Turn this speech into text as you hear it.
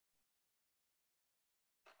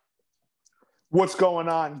What's going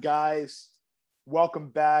on, guys? Welcome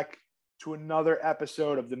back to another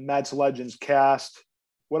episode of the Mets Legends Cast.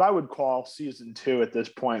 What I would call season 2 at this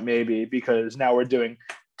point, maybe, because now we're doing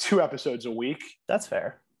 2 episodes a week. That's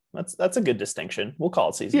fair. That's a good distinction. We'll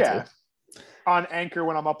call it season 2. On Anchor,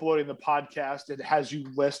 when I'm uploading the podcast, it has you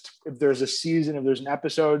list if there's a season, if there's an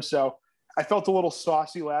episode. So I felt a little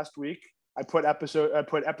saucy last week. I put episode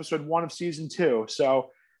 1 of season 2. So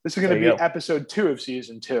this is going to be episode 2 of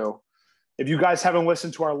season 2. If you guys haven't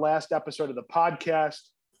listened to our last episode of the podcast,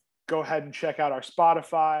 go ahead and check out our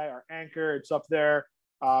Spotify, our Anchor. It's up there.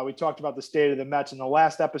 We talked about the state of the Mets in the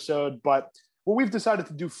last episode, but what we've decided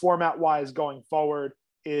to do format-wise going forward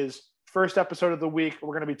is first episode of the week,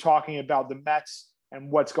 we're going to be talking about the Mets and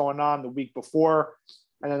what's going on the week before.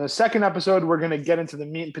 And then the second episode, we're going to get into the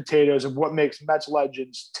meat and potatoes of what makes Mets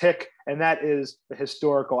legends tick, and that is the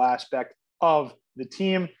historical aspect of the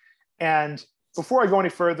team. And before I go any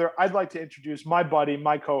further, I'd like to introduce my buddy,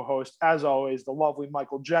 my co-host, as always, the lovely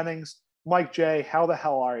Michael Jennings. Mike J, how the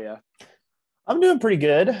hell are you? I'm doing pretty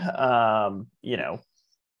good.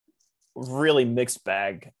 Really mixed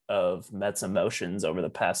bag of Mets emotions over the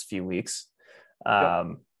past few weeks.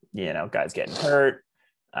 Guys getting hurt,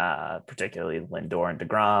 particularly Lindor and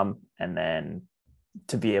DeGrom. And then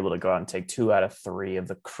to be able to go out and take 2 out of 3 of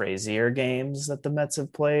the crazier games that the Mets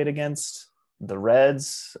have played against the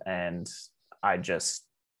Reds. And I've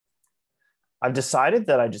decided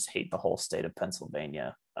that I just hate the whole state of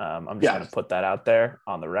Pennsylvania. I'm just going to put that out there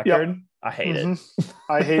on the record. Yep. I hate it.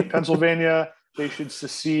 I hate Pennsylvania. They should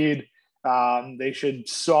secede. They should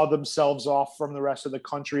saw themselves off from the rest of the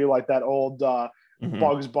country like that old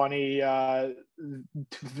Bugs Bunny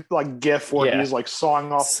like GIF where he's like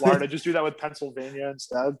sawing off Florida. Just do that with Pennsylvania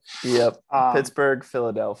instead. Yep. Pittsburgh,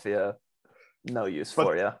 Philadelphia, no use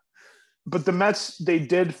for you. But the Mets, they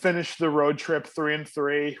did finish the road trip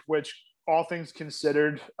 3-3, which all things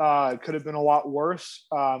considered could have been a lot worse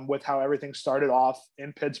with how everything started off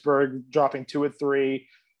in Pittsburgh, dropping 2-3,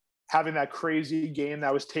 having that crazy game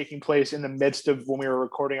that was taking place in the midst of when we were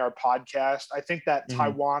recording our podcast. I think that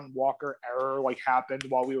Taiwan Walker error happened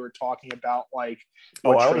while we were talking about what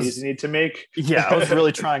trades you need to make. Yeah, I was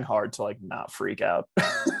really trying hard to not freak out.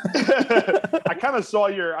 I kind of saw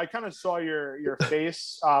your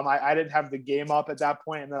face. I didn't have the game up at that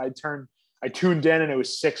point, and then I tuned in and it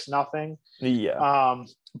was 6-0. Yeah.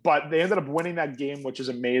 But they ended up winning that game, which is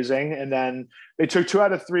amazing. And then they took 2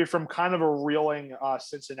 out of 3 from kind of a reeling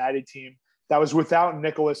Cincinnati team that was without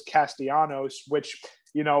Nicholas Castellanos, which,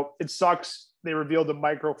 it sucks. They revealed a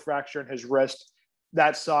microfracture in his wrist.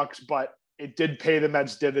 That sucks, but it did pay the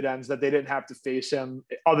Mets dividends that they didn't have to face him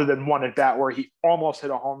other than one at bat where he almost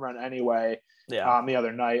hit a home run anyway the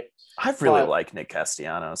other night. I really like Nick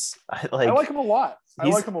Castellanos. I like him a lot.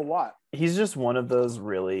 He's just one of those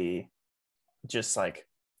really just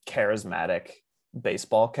charismatic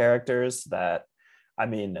baseball characters that,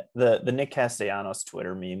 the Nick Castellanos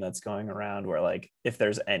Twitter meme that's going around where if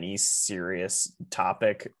there's any serious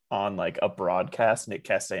topic on a broadcast, Nick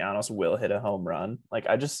Castellanos will hit a home run.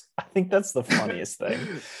 I think that's the funniest thing.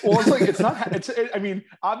 Well,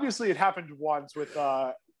 obviously it happened once with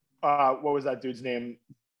what was that dude's name?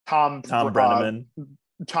 Tom Brenneman.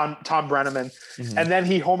 Tom Brenneman. Mm-hmm. And then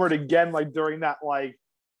he homered again during that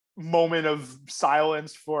moment of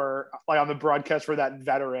silence for on the broadcast for that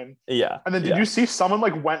veteran. Yeah. And then did you see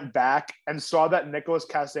someone went back and saw that Nicholas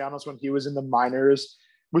Castellanos, when he was in the minors,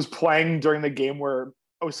 was playing during the game where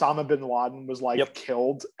Osama bin Laden was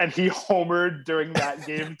killed, and he homered during that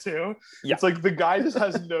game too? Yeah. It's the guy just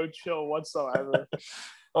has no chill whatsoever.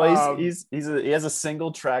 Well, he has a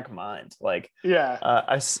single track mind.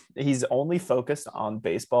 He's only focused on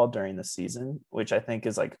baseball during the season, which I think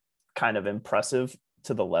is kind of impressive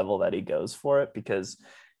to the level that he goes for it, because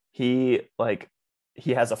he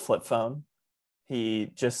has a flip phone.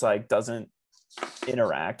 He just doesn't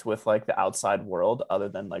interact with the outside world other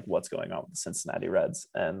than what's going on with the Cincinnati Reds,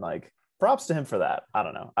 and props to him for that. I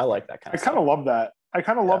don't know. I like that kind of stuff. I kind of love that.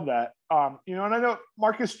 Love that. And I know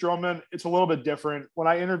Marcus Stroman, it's a little bit different. When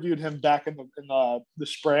I interviewed him back in the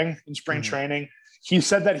spring, in spring training, he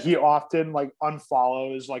said that he often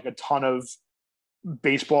unfollows a ton of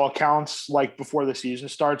baseball accounts before the season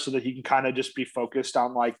starts so that he can kind of just be focused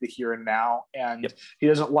on the here and now. And he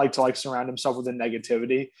doesn't like to surround himself with the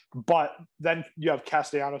negativity. But then you have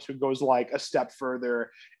Castellanos, who goes a step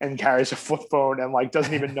further and carries a flip phone and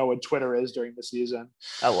doesn't even know what Twitter is during the season.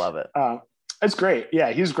 I love it. It's great.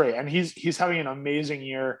 Yeah, he's great. And he's having an amazing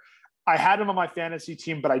year. I had him on my fantasy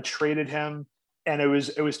team, but I traded him, and it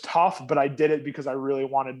was tough, but I did it because I really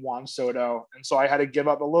wanted Juan Soto. And so I had to give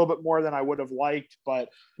up a little bit more than I would have liked, but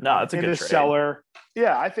no, it's a good trade. Seller.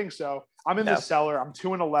 Yeah, I think so. I'm in the cellar. I'm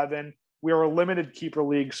 2-11. We are a limited keeper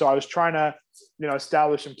league, so I was trying to,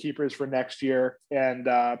 establish some keepers for next year. And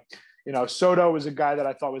Soto was a guy that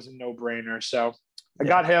I thought was a no-brainer. So I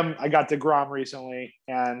got him. I got DeGrom recently,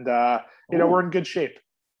 and we're in good shape.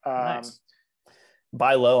 Nice.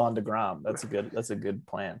 Buy low on DeGrom. That's a good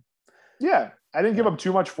plan. Yeah, I didn't give up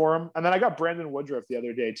too much for him, and then I got Brandon Woodruff the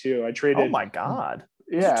other day too. I traded. Oh my God!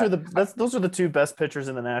 Yeah, those are the two best pitchers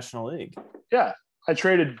in the National League. Yeah, I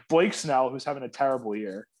traded Blake Snell, who's having a terrible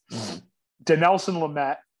year, Dinelson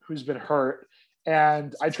Lamet, who's been hurt,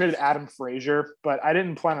 and I traded Adam Frazier, but I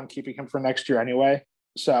didn't plan on keeping him for next year anyway.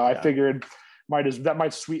 So I figured that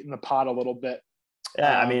might sweeten the pot a little bit.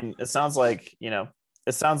 Yeah, I mean, it sounds like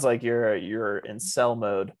you're in sell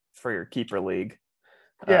mode for your keeper league.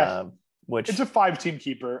 Yeah, which it's a 5-team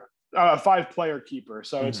keeper, 5-player keeper.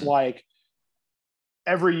 So it's like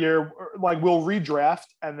every year, like we'll redraft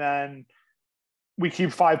and then we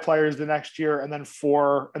keep 5 players the next year, and then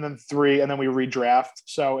 4, and then 3, and then we redraft.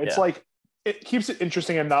 So it's like it keeps it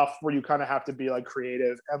interesting enough where you kind of have to be like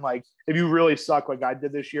creative, and like if you really suck like I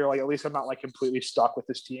did this year, like at least I'm not like completely stuck with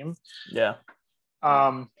this team. Yeah.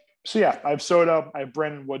 So yeah, I have Soto, I have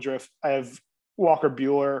Brandon Woodruff, I have Walker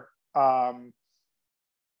Buehler,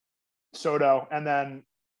 Soto, and then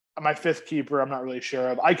my 5th keeper I'm not really sure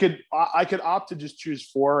of. I could opt to just choose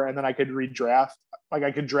 4, and then I could redraft. Like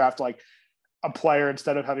I could draft like a player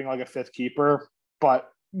instead of having like a 5th keeper,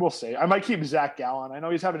 but we'll see. I might keep Zach Gallen. I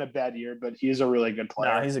know he's having a bad year, but he's a really good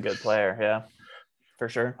player. No, he's a good player. Yeah, for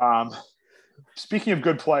sure. Speaking of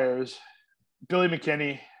good players, Billy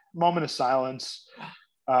McKinney, moment of silence.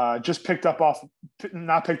 Just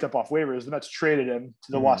not picked up off waivers. The Mets traded him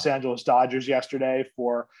to the Los Angeles Dodgers yesterday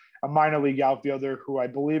for a minor league outfielder who I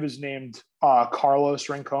believe is named Carlos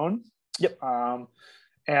Rincon. Yep.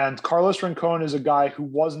 And Carlos Rincon is a guy who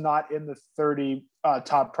was not in the 30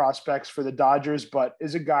 top prospects for the Dodgers, but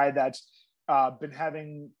is a guy that's been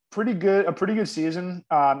having a pretty good season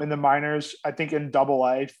in the minors. I think in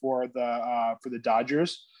Double-A for the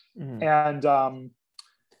Dodgers, and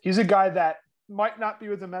he's a guy that might not be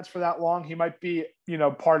with the Mets for that long. He might be,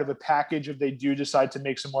 part of a package if they do decide to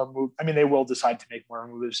make some more moves. I mean, they will decide to make more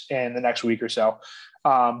moves in the next week or so.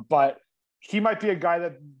 But he might be a guy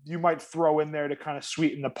that you might throw in there to kind of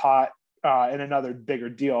sweeten the pot in another bigger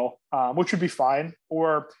deal, which would be fine.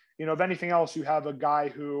 Or, if anything else, you have a guy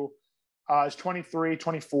who is 23,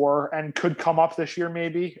 24 and could come up this year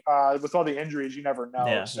maybe. With all the injuries, you never know.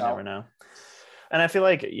 Yeah, you never know. And I feel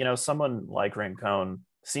like, someone like Rincon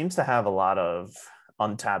seems to have a lot of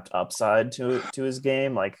untapped upside to his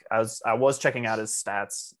game. Like I was checking out his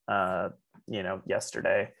stats,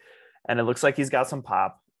 yesterday, and it looks like he's got some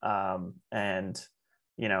pop, and,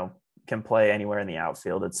 can play anywhere in the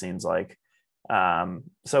outfield, it seems like.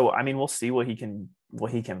 So, I mean, we'll see what he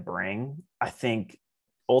can bring. I think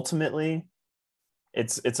ultimately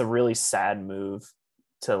it's a really sad move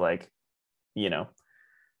to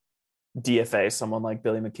DFA someone like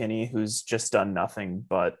Billy McKinney, who's just done nothing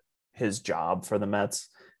but his job for the Mets.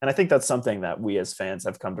 And I think that's something that we as fans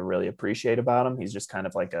have come to really appreciate about him. He's just kind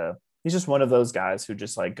of he's just one of those guys who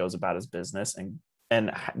just goes about his business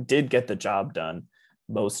and did get the job done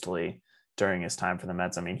mostly during his time for the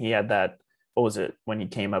Mets. I mean, he had that, what was it, when he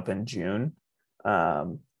came up in June? He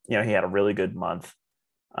had a really good month.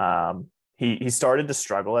 He started to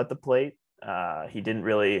struggle at the plate. He didn't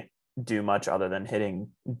really do much other than hitting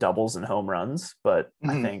doubles and home runs, but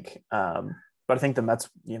I think the Mets,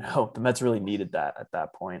 the Mets really needed that at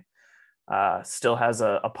that point. Still has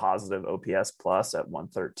a positive OPS plus at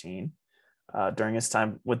 113 during his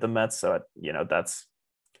time with the Mets. So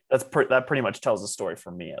that pretty much tells the story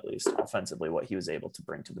for me, at least offensively, what he was able to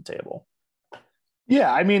bring to the table.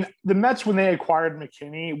 Yeah, I mean, the Mets, when they acquired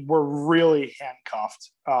McKinney, were really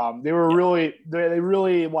handcuffed. They were really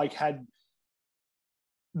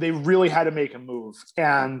had to make a move.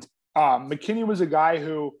 And McKinney was a guy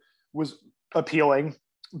who was appealing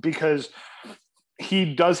because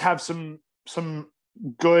he does have some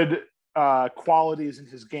good qualities in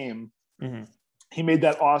his game. Mm-hmm. He made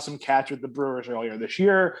that awesome catch with the Brewers earlier this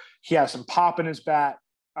year. He has some pop in his bat.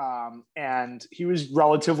 And he was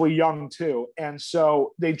relatively young too. And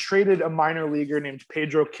so they traded a minor leaguer named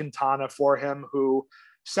Pedro Quintana for him, who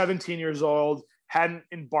 17 years old, hadn't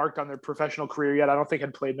embarked on their professional career yet. I don't think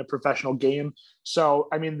had played in a professional game. So,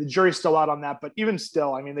 I mean, the jury's still out on that, but even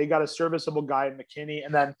still, I mean, they got a serviceable guy in McKinney,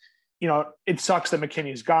 and then, it sucks that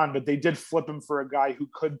McKinney's gone, but they did flip him for a guy who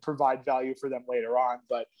could provide value for them later on.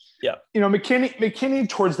 But, yeah, McKinney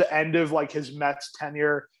towards the end of his Mets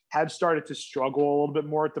tenure had started to struggle a little bit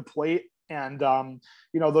more at the plate. And,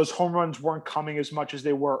 those home runs weren't coming as much as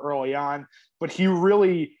they were early on, but he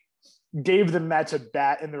really gave the Mets a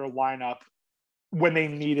bat in their lineup when they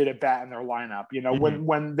needed a bat in their lineup. You know,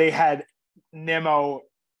 when they had Nimmo,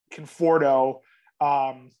 Conforto,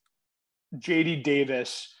 JD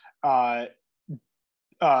Davis, Jeff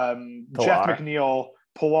McNeil,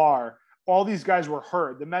 Pilar, all these guys were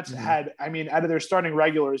hurt. The Mets had, I mean, out of their starting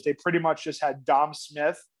regulars, they pretty much just had Dom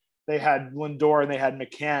Smith, they had Lindor, and they had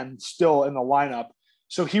McCann still in the lineup.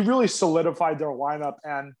 So he really solidified their lineup,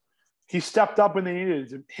 and he stepped up when they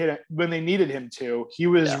needed him to. He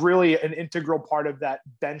was really an integral part of that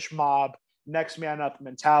bench mob, next man up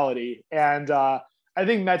mentality. And I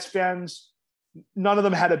think Mets fans, none of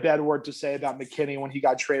them had a bad word to say about McKinney when he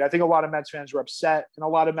got traded. I think a lot of Mets fans were upset, and a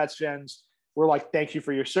lot of Mets fans were like, "Thank you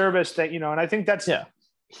for your service." That, you know, and I think that's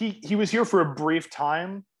he was here for a brief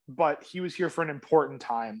time, but he was here for an important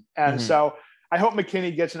time. And so I hope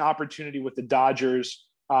McKinney gets an opportunity with the Dodgers.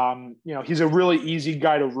 You know, he's a really easy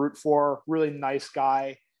guy to root for, really nice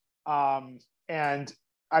guy. And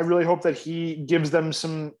I really hope that he gives them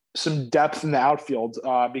some depth in the outfield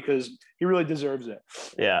because he really deserves it.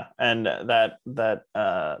 Yeah. And that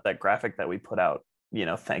graphic that we put out, you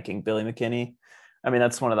know, thanking Billy McKinney, I mean,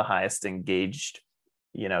 that's one of the highest engaged,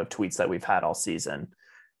 you know, tweets that we've had all season.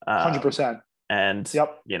 100%. And,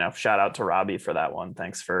 you know, shout out to Robbie for that one.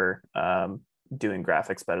 Thanks for doing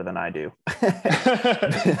graphics better than I do.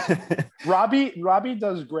 Robbie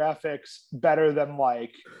does graphics better than,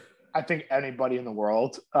 like, I think anybody in the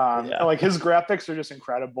world. Like, his graphics are just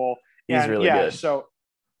incredible. He's really good. So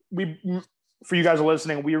for you guys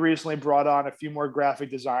listening, we recently brought on a few more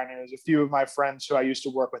graphic designers, a few of my friends who I used to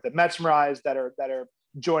work with at Metsmerize that are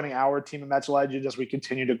joining our team of Mets Legends as we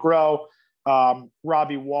continue to grow.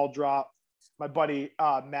 Robbie Waldrop, my buddy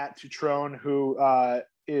Matt Tutrone, who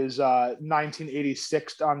is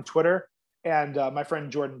 1986 on Twitter, and my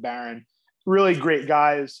friend Jordan Barron. Really great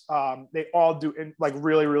guys. They all do like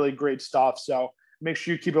really, really great stuff. So make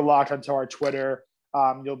sure you keep it locked onto our Twitter.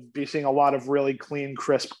 You'll be seeing a lot of really clean,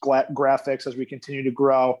 crisp graphics as we continue to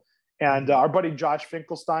grow. And our buddy Josh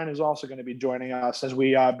Finkelstein is also going to be joining us as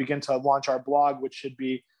we begin to launch our blog, which should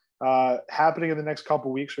be happening in the next couple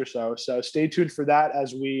of weeks or so. So stay tuned for that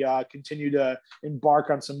as we continue to embark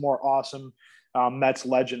on some more awesome Mets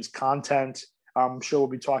Legends content. I'm sure we'll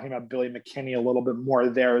be talking about Billy McKinney a little bit more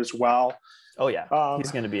there as well. Oh, yeah. He's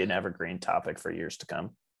going to be an evergreen topic for years to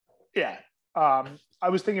come. Yeah. I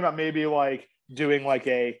was thinking about maybe like doing like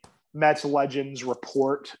a Mets Legends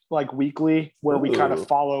report like weekly where we kind of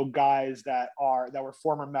follow guys that were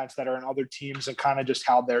former Mets that are in other teams and kind of just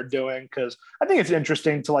how they're doing. Cause I think it's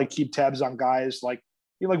interesting to like keep tabs on guys like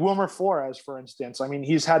Wilmer Flores, for instance. I mean,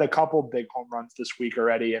 he's had a couple big home runs this week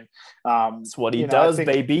already. And that's what he does,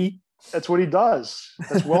 baby. That's what he does.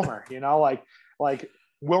 That's Wilmer, you know, like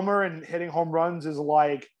Wilmer and hitting home runs is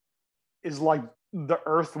like the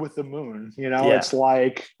earth with the moon, you know. It's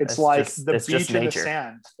like the beach and the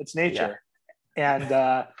sand. It's nature.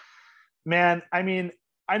 And man, I mean,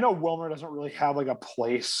 I know Wilmer doesn't really have like a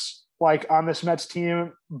place like on this Mets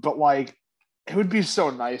team, but like it would be so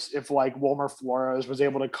nice if like Wilmer Flores was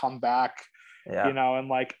able to come back, you know, and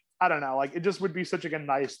like I don't know, like it just would be such like a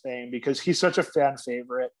nice thing because he's such a fan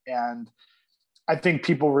favorite, and I think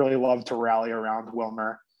people really love to rally around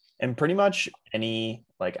Wilmer. And pretty much any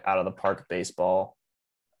like out of the park baseball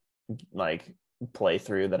like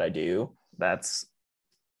playthrough that I do, that's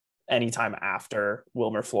anytime after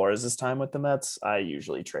Wilmer Flores' time with the Mets, I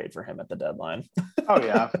usually trade for him at the deadline. Oh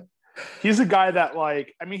yeah. He's a guy that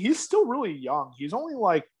like, I mean, he's still really young. He's only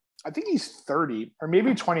like, I think he's 30 or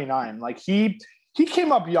maybe 29. Like he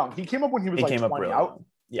came up young. He came up when he was like 20.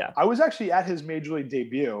 I was actually at his major league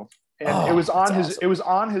debut, and it was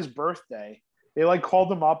on his birthday. They like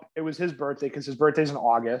called him up. It was his birthday because his birthday's in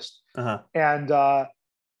August. And that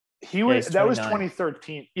was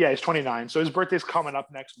 2013. Yeah, he's 29. So his birthday's coming up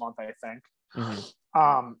next month, I think.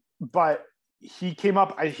 But he came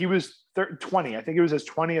up, he was 20. I think it was his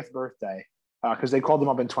 20th birthday because they called him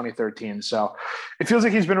up in 2013. So it feels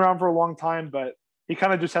like he's been around for a long time, but he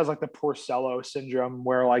kind of just has like the Porcello syndrome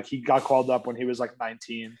where like he got called up when he was like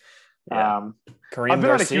 19. Karim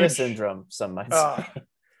Garcia syndrome, some might say.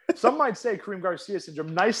 Some might say Karim Garcia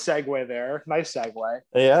syndrome. Nice segue there. Nice segue.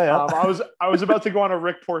 Yeah. I was about to go on a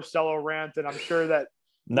Rick Porcello rant, and I'm sure that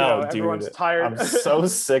everyone's tired. I'm so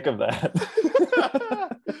sick of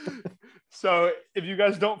that. So if you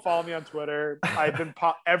guys don't follow me on Twitter, I've been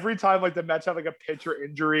every time like the Mets have like a pitcher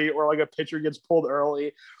injury or like a pitcher gets pulled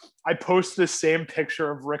early, I post the same picture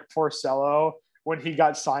of Rick Porcello when he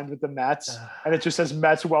got signed with the Mets, and it just says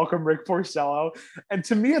Mets welcome Rick Porcello. And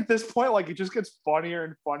to me at this point, like it just gets funnier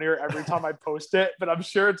and funnier every time I post it. But I'm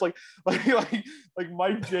sure it's like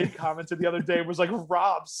Mike J commented the other day was like,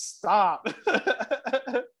 Rob, stop.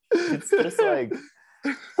 It's just like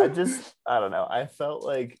I don't know. I felt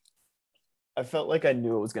like I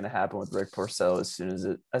knew what was going to happen with Rick Porcello as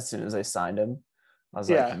soon as I signed him. I was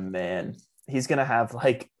like, man, he's going to have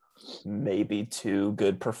like maybe 2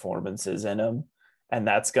 good performances in him, and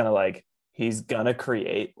that's going to like he's going to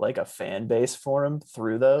create like a fan base for him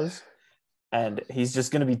through those, and he's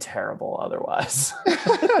just going to be terrible otherwise.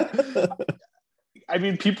 I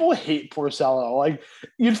mean, people hate Porcello. Like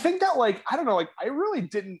you'd think that like I don't know, like I really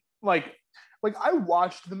didn't like I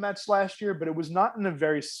watched the Mets last year, but it was not in a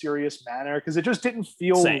very serious manner because it just didn't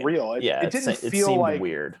feel real. It didn't feel seemed like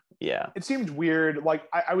weird. Yeah. It seemed weird. Like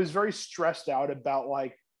I was very stressed out about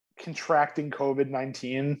like contracting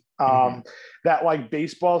COVID-19. That like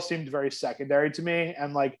baseball seemed very secondary to me,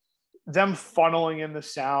 and like them funneling in the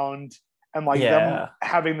sound and like them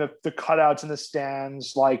having the cutouts in the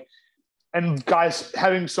stands, like, and guys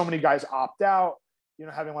having so many guys opt out, you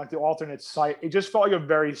know, having like the alternate site. It just felt like a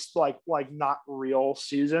very like not real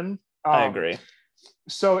season. I agree.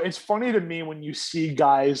 So it's funny to me when you see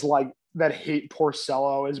guys like that hate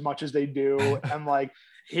Porcello as much as they do, and like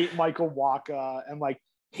hate Michael Wacha and like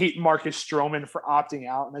hate Marcus Stroman for opting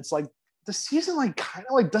out. And it's like the season like kind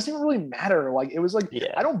of like doesn't really matter. Like it was like,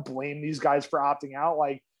 I don't blame these guys for opting out.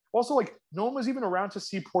 Like also like no one was even around to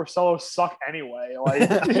see Porcello suck anyway. Like,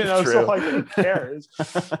 you know, so like who cares?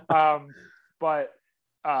 But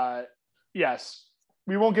yes,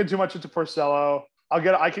 we won't get too much into Porcello.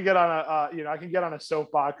 I can get on a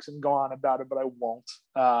soapbox and go on about it, but I won't.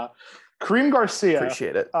 Karim Garcia.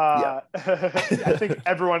 Appreciate it. I think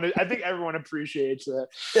everyone appreciates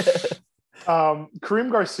it. Karim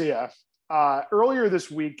Garcia. Earlier this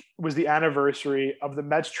week was the anniversary of the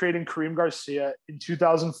Mets trading Karim Garcia in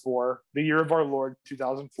 2004, the year of our Lord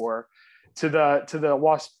 2004,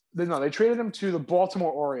 they traded him to the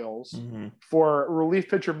Baltimore Orioles for relief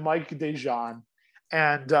pitcher Mike Dejan.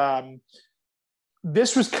 And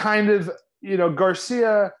this was kind of, you know,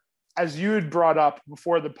 Garcia, as you had brought up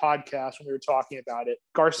before the podcast when we were talking about it,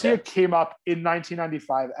 Garcia came up in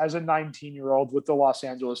 1995 as a 19-year-old with the Los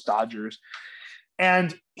Angeles Dodgers.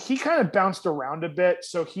 And he kind of bounced around a bit.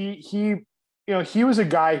 So he was a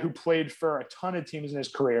guy who played for a ton of teams in his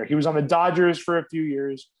career. He was on the Dodgers for a few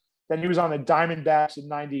years. Then he was on the Diamondbacks in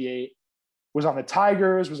 98, was on the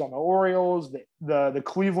Tigers, was on the Orioles, the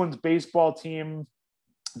Cleveland baseball team.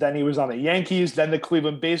 Then he was on the Yankees, then the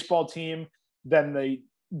Cleveland baseball team, then the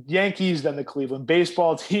Yankees, then the Cleveland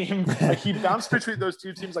baseball team. Like he bounced between those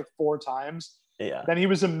two teams like 4 times. Yeah. Then he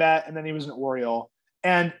was a Met, and then he was an Oriole.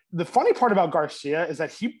 And the funny part about Garcia is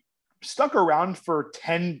that he stuck around for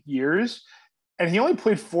 10 years, and he only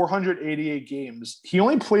played 488 games. He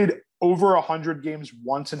only played over 100 games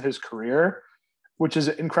once in his career, which is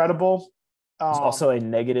incredible. He's also a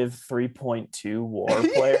negative 3.2 WAR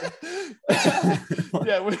player.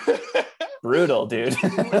 Brutal, dude.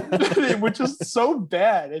 Which is so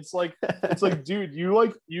bad. It's like, dude,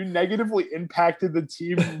 you negatively impacted the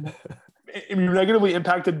team. You negatively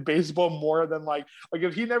impacted baseball more than like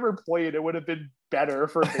if he never played, it would have been better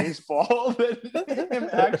for baseball than him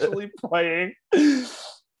actually playing.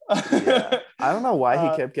 I don't know why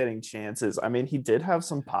he kept getting chances. I mean, he did have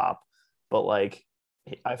some pop, but like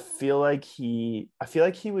I feel like he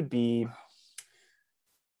would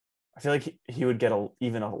get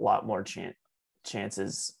even a lot more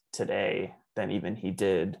chances today than even he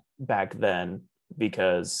did back then,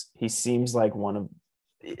 because he seems like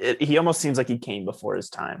he almost seems like he came before his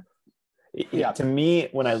time. To me,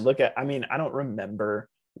 when I look at, I mean, I don't remember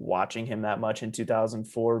watching him that much in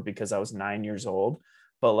 2004 because I was 9 years old,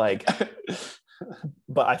 but like,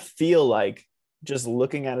 but I feel like just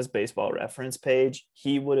looking at his baseball reference page,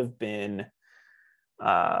 he would have been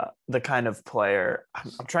the kind of player.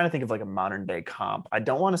 I'm trying to think of like a modern day comp. I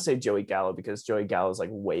don't want to say Joey Gallo because Joey Gallo is like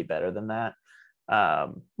way better than that.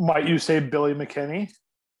 Might you say Billy McKinney?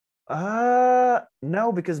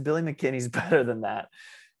 No, because Billy McKinney's better than that.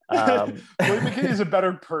 Billy McKinney's a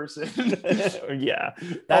better person. Yeah,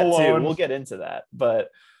 that alone. Too. We'll get into that, but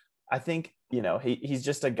I think, you know, he's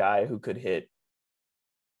just a guy who could hit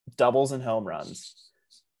doubles and home runs,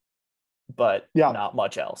 but not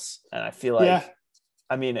much else. And I feel like,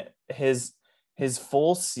 I mean, his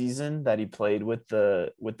full season that he played with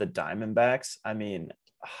the Diamondbacks, I mean,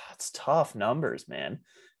 it's tough numbers, man.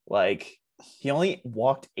 Like he only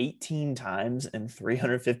walked 18 times in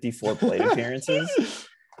 354 plate appearances,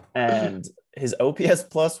 and his OPS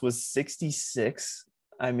plus was 66.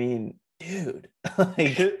 I mean, dude.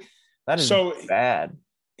 Like, that is so bad.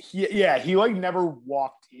 He like never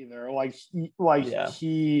walked either.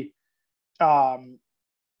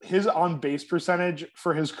 His on base percentage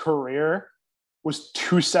for his career was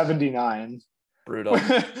 279. Brutal.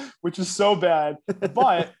 Which is so bad.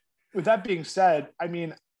 But with that being said, I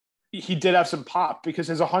mean, he did have some pop because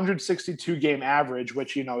his 162 game average,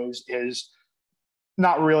 which, you know, is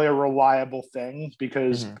not really a reliable thing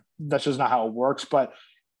because that's just not how it works. But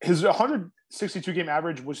his 162 game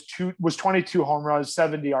average was 22 home runs,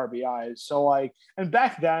 70 RBIs. So like, and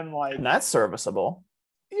back then, like, and that's serviceable.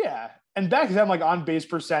 Yeah. And back then, like, on base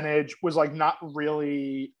percentage was like not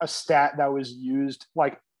really a stat that was used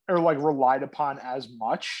like, or like relied upon as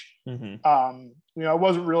much. You know, it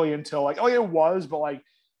wasn't really until like, it was, but like,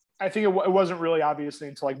 I think it wasn't really obviously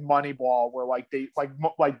until like Moneyball where like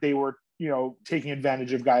they were, you know, taking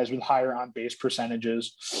advantage of guys with higher on base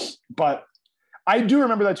percentages. But I do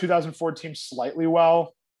remember that 2004 team slightly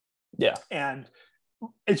well. Yeah. And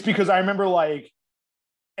it's because I remember like,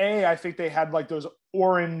 I think they had like those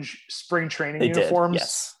orange spring training uniforms.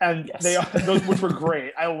 Yes. And those, which were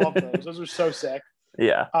great. I love those. Those were so sick.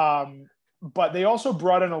 Yeah. But they also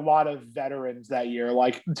brought in a lot of veterans that year,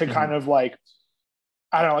 like to kind of like,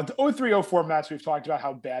 I don't know, the 03-04 Mets, we've talked about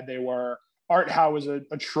how bad they were. Art Howe was an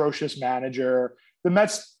atrocious manager. The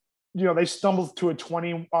Mets, you know, they stumbled to a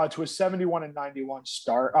 71-91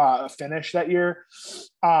 start finish that year.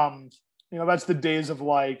 You know, that's the days of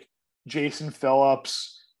like Jason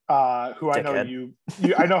Phillips, who I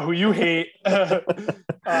know who you hate.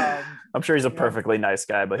 I'm sure he's a perfectly nice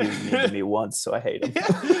guy, but he was mean to me once, so I hate him.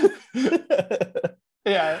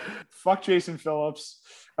 Yeah, fuck Jason Phillips.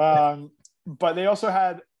 But they also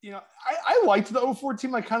had, you know, I liked the 04 team,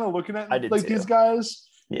 like kind of looking at like these guys.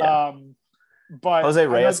 Yeah. But Jose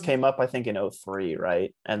Reyes came up, I think, in 03,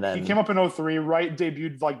 right? And then he came up in 03, right?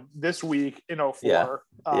 Debuted like this week in 04.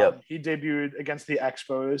 Yeah. He debuted against the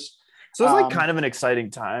Expos. So it was like kind of an exciting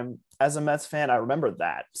time as a Mets fan. I remember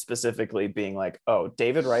that specifically being like, oh,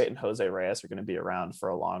 David Wright and Jose Reyes are going to be around for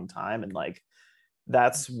a long time. And like,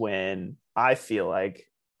 that's when I feel like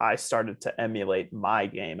I started to emulate my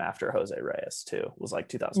game after Jose Reyes too. It was like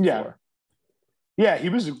 2004. Yeah, he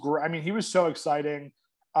was great. I mean, he was so exciting.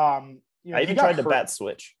 You know, I even tried to bat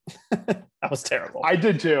switch. That was terrible. I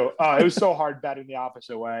did too. It was so hard batting the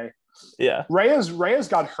opposite way. Yeah. Reyes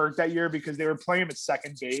got hurt that year because they were playing him at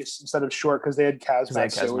second base instead of short because they had Kaz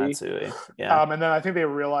Matsui. Yeah. And then I think they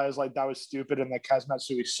realized like that was stupid and that Kaz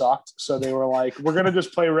Matsui sucked. So they were like, we're going to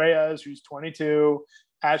just play Reyes, who's 22,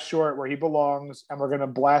 at short where he belongs, and we're going to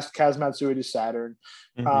blast Kaz Matsui to Saturn.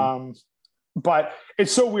 But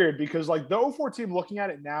it's so weird because like the 04 team, looking at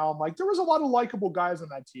it now, I'm like, there was a lot of likable guys on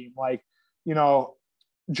that team. Like, you know,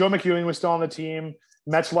 Joe McEwing was still on the team.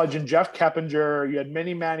 Mets legend Jeff Keppinger. You had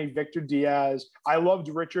Manny Manny, Victor Diaz. I loved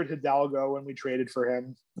Richard Hidalgo when we traded for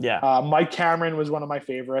him. Yeah. Mike Cameron was one of my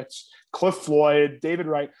favorites. Cliff Floyd, David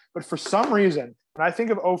Wright. But for some reason, when I think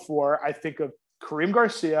of 04, I think of Karim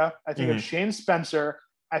Garcia. I think of Shane Spencer.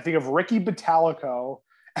 I think of Ricky Batalico.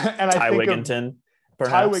 And Ty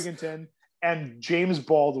Wigginton, and James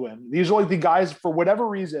Baldwin. These are like the guys, for whatever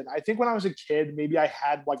reason. I think when I was a kid, maybe I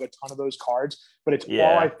had like a ton of those cards, but it's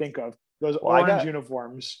all I think of. Those orange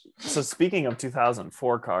uniforms. So speaking of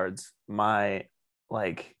 2004 cards, my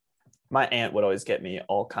aunt would always get me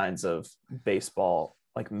all kinds of baseball,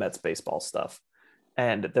 like Mets baseball stuff.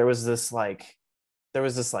 And there was this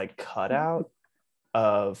cutout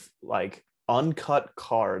of like uncut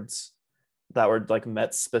cards that were like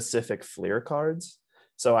Mets specific Fleer cards.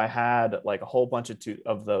 So I had like a whole bunch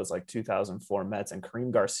of those like 2004 Mets, and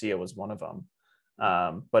Karim Garcia was one of them.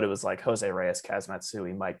 But it was like Jose Reyes, Kaz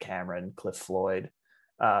Matsui, Mike Cameron, Cliff Floyd,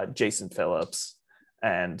 Jason Phillips,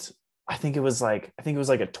 and I think it was like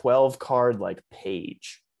a 12 card like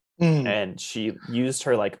page, and she used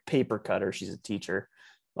her like paper cutter. She's a teacher,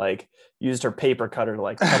 like used her paper cutter to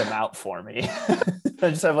like cut them out for me.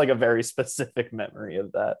 I just have like a very specific memory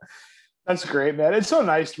of that. That's great, man. It's so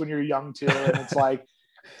nice when you're young too, and it's like.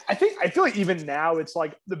 I feel like even now it's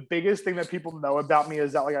like the biggest thing that people know about me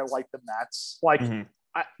is that like I like the Mets. Like,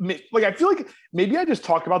 I feel like maybe I just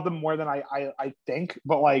talk about them more than I think,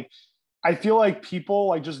 but like I feel like people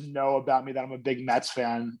like just know about me that I'm a big Mets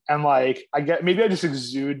fan, and like maybe I just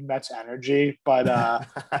exude Mets energy, but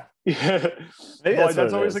maybe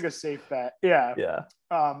that's always like a safe bet. Yeah.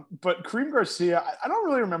 But Karim Garcia, I don't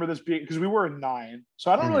really remember this being because we were in 9,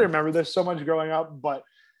 so I don't really remember this so much growing up, but.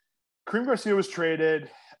 Karim Garcia was traded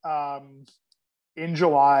in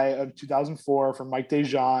July of 2004 from Mike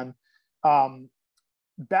Dejean.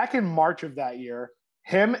 Back in March of that year,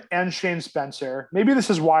 him and Shane Spencer, maybe this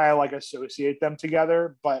is why I like associate them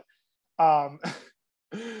together, but Um,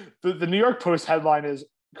 the New York Post headline is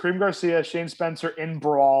Karim Garcia, Shane Spencer in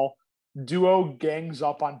brawl. Duo gangs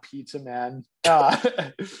up on Pizza Man.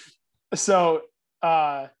 So,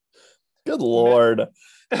 good Lord.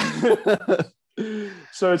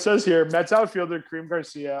 So it says here, Mets outfielder Karim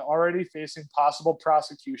Garcia already facing possible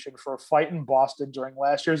prosecution for a fight in Boston during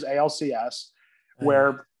last year's ALCS,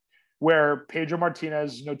 where Pedro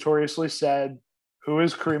Martinez notoriously said, "Who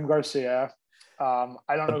is Karim Garcia?" I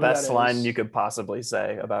don't know the who best that line is. you could possibly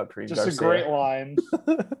say about Karim Just Garcia. a great line.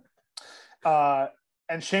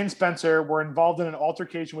 And Shane Spencer were involved in an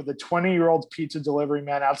altercation with a 20-year-old pizza delivery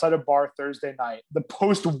man outside a bar Thursday night. The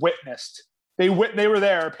Post witnessed. They were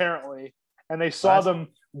there apparently, and they saw them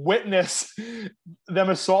witness them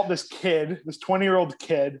assault this kid, this 20-year-old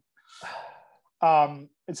kid.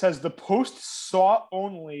 It says the Post saw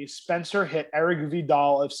only Spencer hit Eric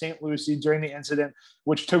Vidal of St. Lucie during the incident,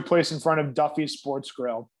 which took place in front of Duffy's Sports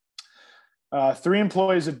Grill. 3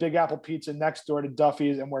 employees of Big Apple Pizza next door to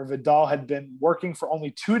Duffy's, and where Vidal had been working for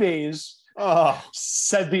only 2 days,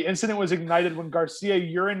 said the incident was ignited when Garcia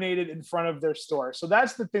urinated in front of their store. So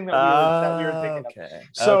that's the thing that we were thinking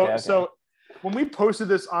of. So when we posted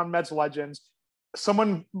this on Mets Legends,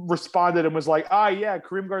 someone responded and was like, yeah,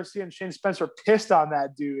 Karim Garcia and Shane Spencer pissed on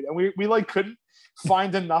that dude. And we like couldn't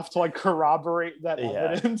find enough to like corroborate that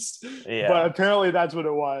evidence. But apparently that's what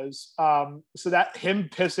it was. So that him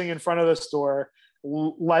pissing in front of the store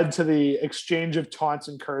led to the exchange of taunts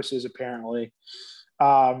and curses, apparently.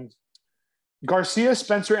 Garcia,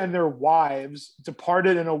 Spencer, and their wives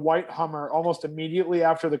departed in a white Hummer almost immediately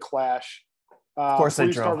after the clash. Of course they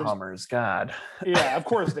drove Hummers. God. Yeah, of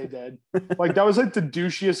course they did. Like that was like the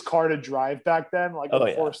douchiest car to drive back then. Like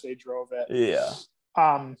of course they drove it. Yeah.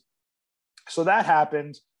 So that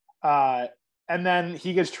happened. And then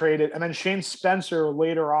he gets traded. And then Shane Spencer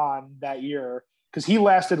later on that year, because he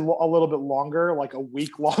lasted a little bit longer, like a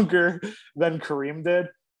week longer than Karim did,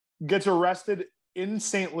 gets arrested in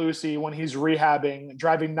St. Lucie when he's rehabbing,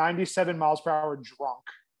 driving 97 miles per hour drunk.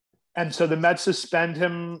 And so the Mets suspend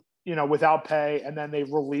him, without pay, and then they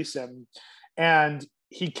release him. And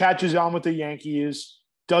he catches on with the Yankees,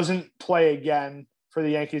 doesn't play again for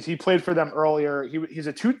the Yankees. He played for them earlier. He's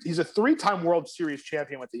a 3-time World Series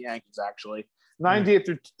champion with the Yankees, actually.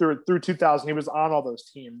 98 through 2000, he was on all those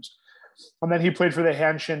teams. And then he played for the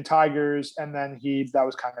Hanshin Tigers, and then that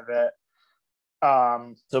was kind of it.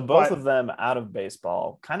 So both of them out of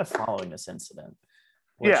baseball, kind of following this incident,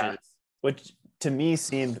 which to me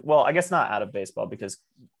seemed, well, I guess not out of baseball because,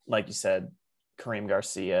 like you said, Karim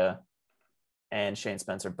Garcia and Shane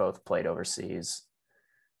Spencer both played overseas.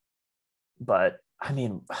 But I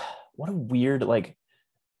mean, what a weird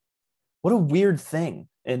thing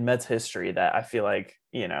in Mets history that I feel like,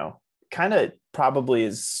 kind of probably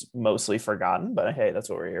is mostly forgotten, but hey, that's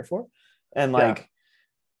what we're here for. And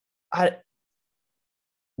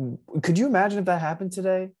could you imagine if that happened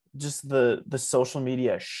today? Just the social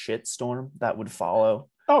media shitstorm that would follow.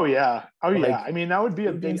 Oh yeah. I mean, that would be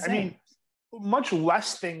a big, insane. I mean, much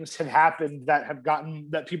less things have happened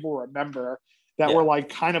that people remember that were like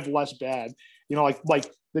kind of less bad, like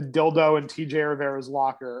the dildo in TJ Rivera's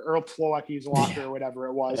locker, Earl Plowecki's locker, or whatever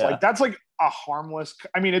it was. Like that's like a harmless,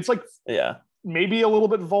 I mean, it's like, maybe a little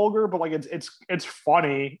bit vulgar, but like it's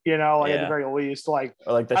funny, at the very least. Like,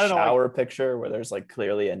 or like the shower picture where there's like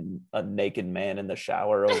clearly a naked man in the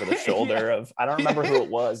shower over the shoulder of, I don't remember who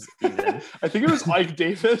it was even. I think it was Ike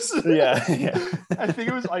Davis. Yeah. I think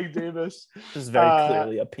it was Ike Davis. Just very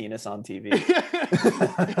clearly a penis on TV.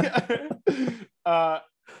 I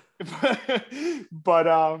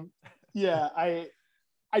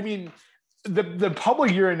mean, the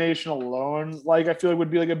public urination alone, like I feel like would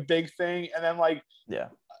be like a big thing. And then like,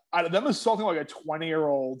 out of them assaulting like a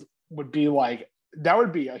 20-year-old would be like, that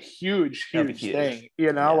would be a huge thing,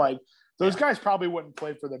 like those guys probably wouldn't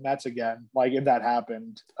play for the Mets again. Like if that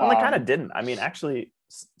happened. Well, they kind of didn't. I mean, actually,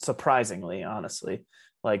 surprisingly, honestly,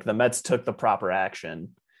 like the Mets took the proper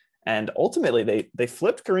action and ultimately they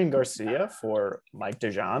flipped Karim Garcia for Mike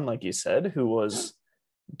DeJean, like you said, who was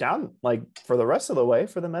down like for the rest of the way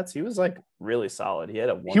for the Mets. He was like really solid.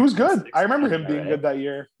 He was good. I remember him being good that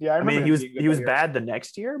year. Yeah, I mean he was bad the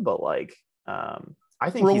next year, but like I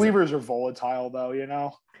think relievers are volatile though,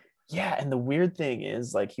 Yeah, and the weird thing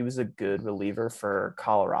is like he was a good reliever for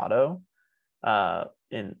Colorado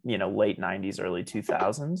in late 90s, early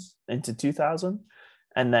 2000s into 2000.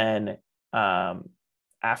 And then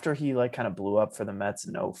after he like kind of blew up for the Mets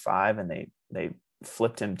in 2005 and they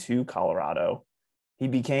flipped him to Colorado, he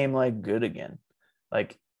became like good again.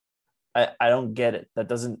 Like I don't get it. That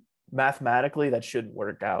doesn't mathematically that shouldn't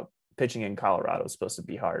work out pitching in Colorado is supposed to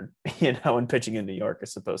be hard, and pitching in New York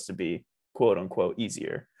is supposed to be quote unquote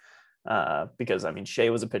easier. Because I mean, Shea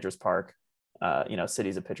was a pitcher's park,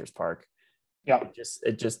 City's a pitcher's park. Yeah.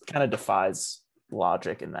 It just kind of defies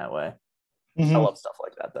logic in that way. Mm-hmm. I love stuff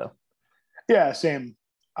like that though. Yeah, same.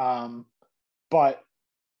 But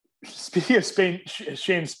speaking of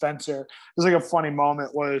Shane Spencer, there's like a funny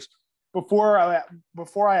moment was before I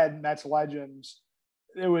had Mets Legends,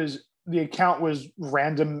 the account was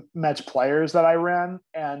random Mets players that I ran.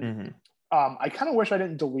 And I kind of wish I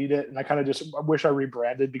didn't delete it. And I kind of just wish I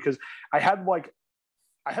rebranded because I had like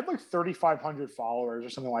 3,500 followers or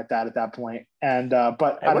something like that at that point. And,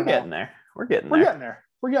 but hey, we're getting there. We're getting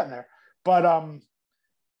there. But,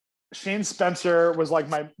 Shane Spencer was like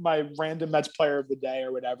my random Mets player of the day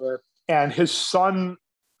or whatever. And his son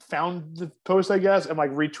found the post, I guess, and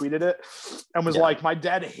like retweeted it and was like, my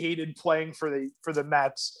dad hated playing for the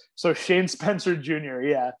Mets. So Shane Spencer Jr.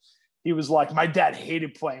 Yeah. He was like, my dad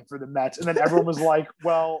hated playing for the Mets. And then everyone was like,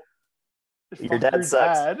 well, your dad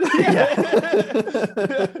sucks.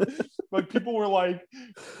 Like people were like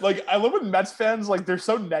I live with Mets fans, like they're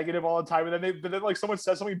so negative all the time, and then like someone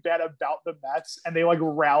says something bad about the Mets and they like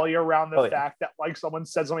rally around the fact that like someone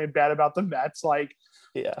said something bad about the Mets. Like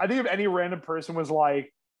I think if any random person was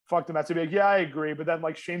like fuck the Mets, they'd be like, yeah, I agree. But then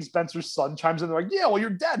like Shane Spencer's son chimes in, they're like, yeah, well, your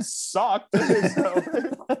dad sucked.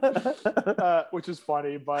 Which is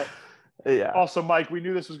funny. But also, Mike, we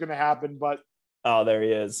knew this was going to happen, but oh, there he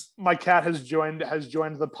is. My cat has joined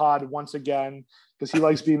the pod once again because he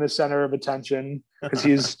likes being the center of attention. Because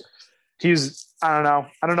he's I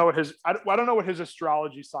don't know what his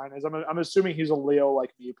astrology sign is. I'm assuming he's a Leo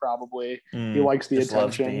like me, probably. He likes the attention.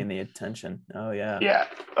 Loves being the attention. Oh yeah. Yeah.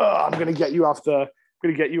 Oh, I'm gonna get you off the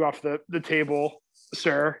table,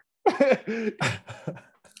 sir.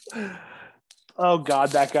 Oh God,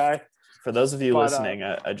 that guy. For those of you listening,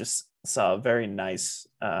 I just saw a very nice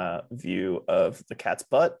view of the cat's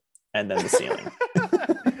butt and then the ceiling.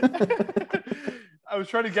 I was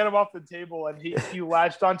trying to get him off the table and he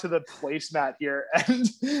latched onto the placemat here and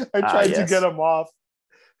I tried to get him off.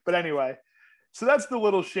 But anyway, so that's the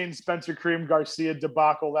little Shane Spencer Karim Garcia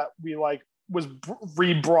debacle that we like was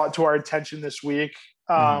re-brought to our attention this week.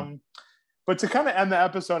 But to kind of end the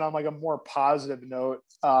episode on like a more positive note,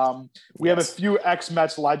 we have a few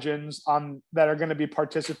ex-Mets legends that are going to be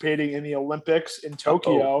participating in the Olympics in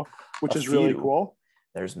Tokyo, which is really cool.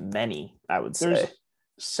 There's many, I would say. There's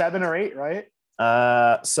 7 or 8, right?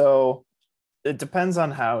 So it depends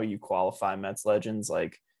on how you qualify Mets legends.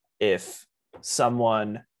 Like if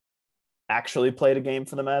someone actually played a game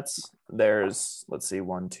for the Mets, there's, let's see,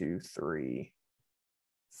 1, 2, 3,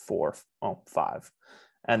 4, 5.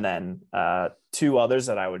 And then 2 others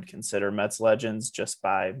that I would consider Mets legends just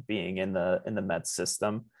by being in the Mets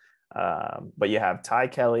system. But you have Ty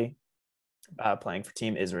Kelly playing for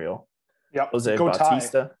Team Israel. Yep. Jose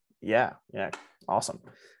Bautista. Ty. Yeah. Awesome.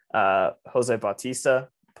 Jose Bautista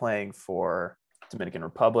playing for Dominican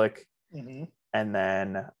Republic. Mm-hmm. And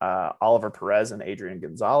then Oliver Perez and Adrian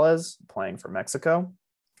Gonzalez playing for Mexico.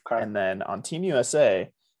 Okay. And then on Team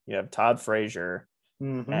USA, you have Todd Frazier.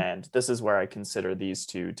 Mm-hmm. And this is where I consider these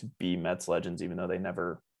two to be Mets legends, even though they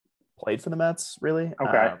never played for the Mets, really.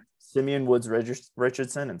 Okay. Simeon Woods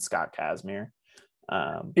Richardson and Scott Kazmir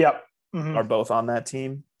are both on that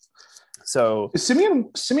team. So Simeon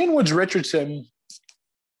Woods Richardson,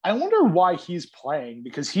 I wonder why he's playing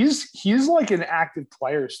because he's like an active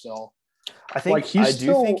player still. I think I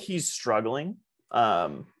do think he's struggling.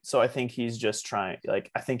 So I think he's just trying. Like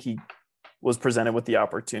I think he was presented with the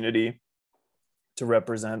opportunity to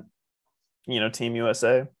represent, Team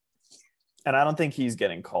USA. And I don't think he's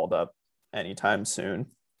getting called up anytime soon.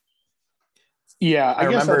 Yeah,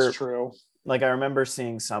 I guess that's true. Like I remember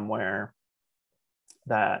seeing somewhere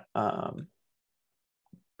that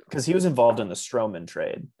because he was involved in the Stroman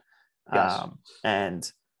trade. Yes.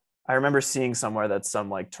 And I remember seeing somewhere that some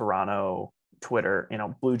like Toronto Twitter,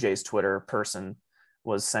 Blue Jays Twitter person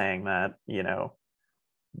was saying that,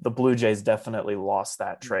 the Blue Jays definitely lost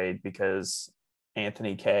that trade because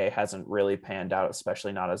Anthony Kay hasn't really panned out,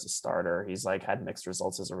 especially not as a starter. He's like had mixed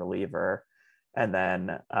results as a reliever. And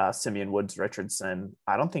then Simeon Woods Richardson,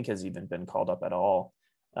 I don't think has even been called up at all.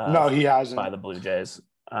 No, he hasn't by the Blue Jays.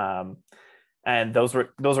 And those were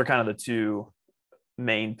kind of the 2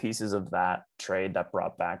 main pieces of that trade that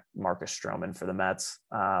brought back Marcus Stroman for the Mets.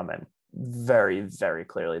 And very, very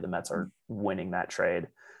clearly the Mets are winning that trade.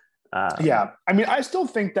 I mean, I still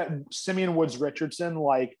think that Simeon Woods Richardson,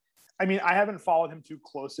 I haven't followed him too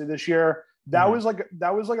closely this year. That was like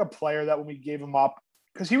a player that when we gave him up,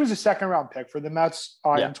 because he was a 2nd round pick for the Mets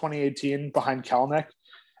in 2018 behind Kelenic.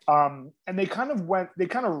 And they kind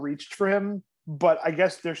of reached for him, but I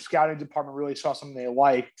guess their scouting department really saw something they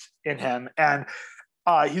liked in him. And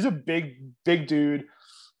he's a big dude.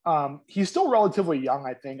 He's still relatively young,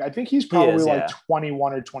 I think. I think he's probably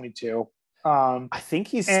 21 or 22. I think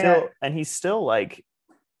he's still like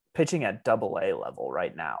pitching at AA level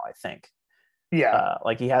right now, I think. Yeah.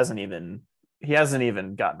 Like he hasn't even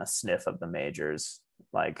gotten a sniff of the majors.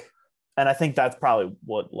 Like, and I think that's probably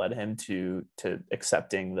what led him to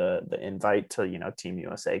accepting the invite to, Team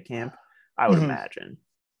USA camp, I would imagine.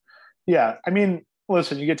 Yeah. I mean,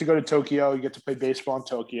 listen, you get to go to Tokyo, you get to play baseball in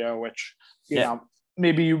Tokyo, which, you know,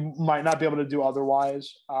 maybe you might not be able to do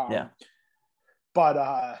otherwise. But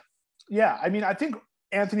I mean, I think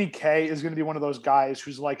Anthony Kay is going to be one of those guys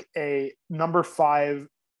who's like a number 5,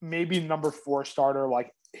 maybe number 4 starter,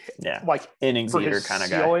 like innings eater kind of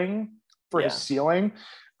guy for his ceiling.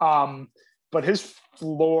 But his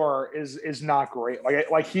floor is not great.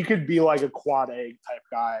 Like he could be like a quad A type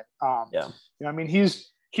guy. I mean,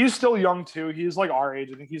 he's still young too. He's like our age.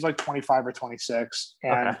 I think he's like 25 or 26,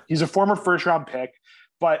 and he's a former first round pick.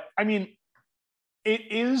 But I mean,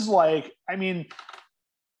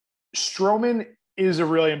 Stroman is a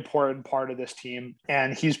really important part of this team,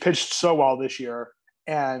 and he's pitched so well this year.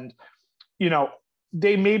 And,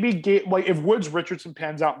 they maybe gave, like, if Woods Richardson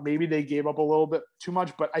pans out, maybe they gave up a little bit too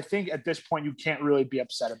much, but I think at this point you can't really be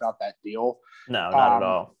upset about that deal. No, not at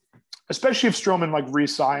all. Especially if Stroman like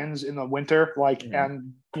re-signs in the winter,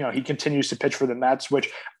 and he continues to pitch for the Mets, which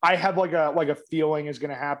I have like a feeling is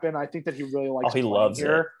going to happen. I think that he really likes. Oh, he loves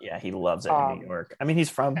here. it. Yeah, he loves it in New York. I mean, he's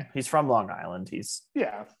from Long Island. He's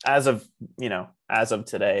as of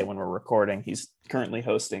today when we're recording, he's currently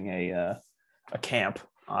hosting a camp,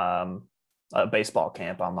 a baseball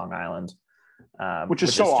camp on Long Island, which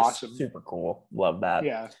is so awesome. Super cool. Love that.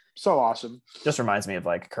 Yeah, so awesome. Just reminds me of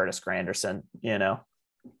like Curtis Granderson,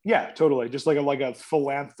 Yeah, totally. Just like a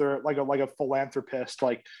philanthropist,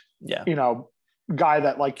 guy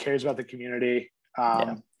that like cares about the community.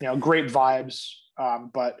 Great vibes.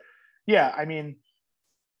 But yeah, I mean,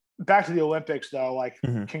 back to the Olympics though. Like,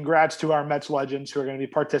 congrats to our Mets legends who are going to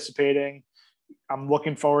be participating. I'm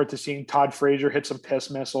looking forward to seeing Todd Frazier hit some piss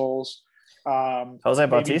missists. Jose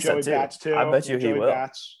Bautista too. I bet you he will.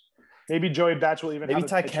 Maybe Joey Bats will even maybe have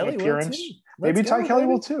Ty Kelly appearance. Maybe Ty Kelly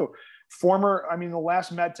will too. The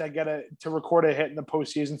last Met to record a hit in the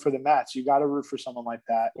postseason for the Mets. You got to root for someone like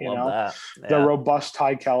that. That. Yeah. The robust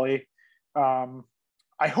Ty Kelly.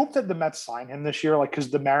 I hope that the Mets sign him this year, because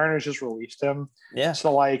the Mariners just released him. Yeah.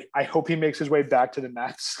 So I hope he makes his way back to the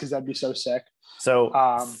Mets because that'd be so sick. So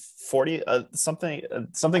something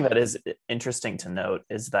that is interesting to note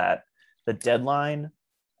is that the deadline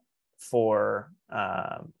for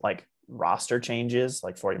roster changes,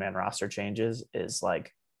 like 40-man roster changes, is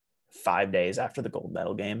like 5 days after the gold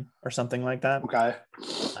medal game or something like that. Okay.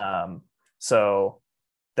 So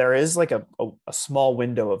there is like a small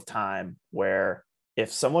window of time where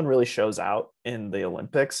if someone really shows out in the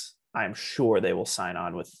Olympics, I'm sure they will sign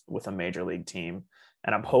on with a major league team.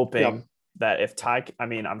 And I'm hoping that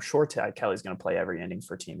I'm sure Ty Kelly's going to play every inning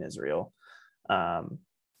for Team Israel.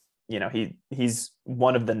 He's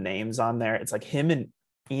one of the names on there. It's like him and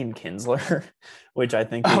Ian Kinsler, which I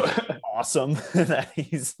think is awesome that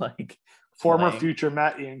he's like former future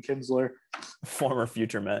Met Ian Kinsler. Former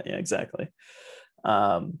future Met, yeah, exactly.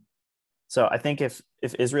 So I think if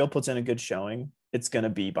Israel puts in a good showing, it's going to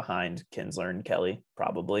be behind Kinsler and Kelly,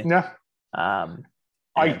 probably. Yeah.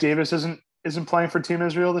 Ike Davis isn't playing for Team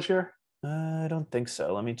Israel this year? I don't think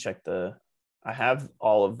so. Let me check I have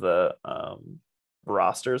all of the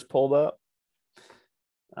rosters pulled up.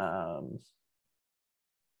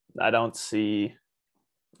 I did not see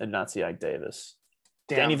Ike Davis.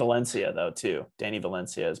 Damn. Danny Valencia though too. Danny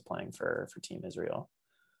Valencia is playing for Team Israel.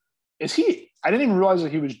 Is he? I didn't even realize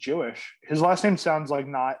that he was Jewish. His last name sounds like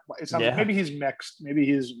not. It sounds like maybe he's mixed.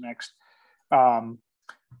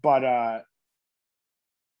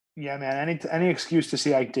 Yeah, man. Any excuse to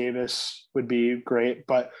see Ike Davis would be great.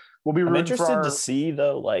 But we'll be. I'm interested to see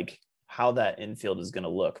though, like how that infield is going to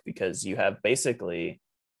look, because you have basically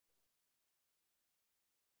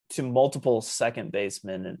to multiple second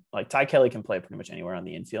basemen, and like Ty Kelly can play pretty much anywhere on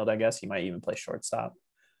the infield. I guess he might even play shortstop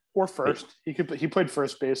or first. He played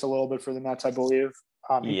first base a little bit for the Mets, I believe.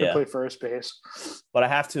 He could play first base, but I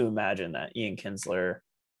have to imagine that Ian Kinsler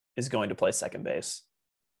is going to play second base.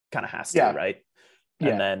 Kind of has to, right?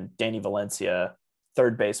 And then Danny Valencia,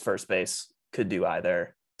 third base, first base, could do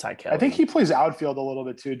either. Ty Kelly. I think he plays outfield a little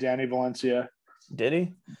bit too, Danny Valencia. Did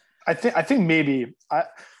he? I think maybe.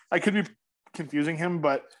 I could be confusing him,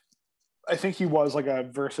 but I think he was like a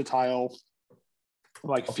versatile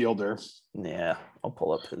like fielder. Yeah, I'll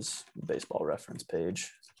pull up his Baseball Reference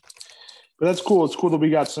page. But that's cool. It's cool that we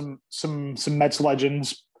got some Mets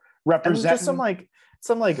legends representing. And just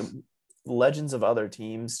some legends of other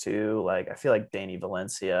teams too. Like I feel like Danny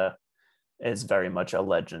Valencia is very much a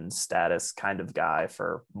legend status kind of guy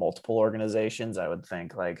for multiple organizations. I would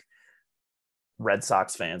think like Red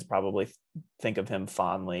Sox fans probably think of him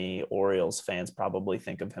fondly. Orioles fans probably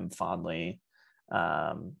think of him fondly.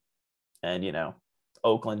 And,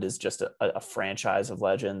 Oakland is just a franchise of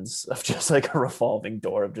legends, of just like a revolving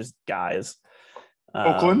door of just guys.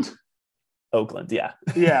 Oakland, yeah.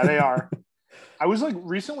 Yeah, they are. I was like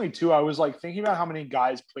recently too, I was like thinking about how many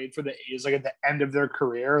guys played for the A's like at the end of their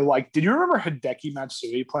career. Like, did you remember Hideki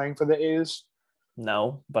Matsui playing for the A's?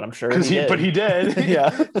 No, but I'm sure he did. But he did.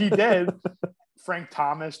 Yeah. He did. Frank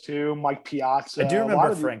Thomas too, Mike Piazza. I do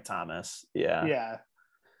remember Frank Thomas. Yeah. Yeah.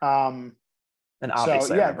 And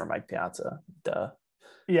obviously I remember Mike Piazza. Duh.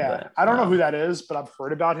 Yeah. But, I don't know who that is, but I've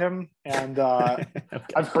heard about him. And okay.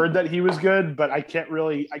 I've heard that he was good, but I can't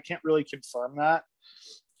really confirm that.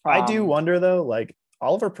 I do wonder though, like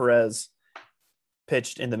Oliver Perez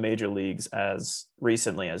pitched in the major leagues as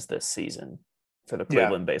recently as this season for the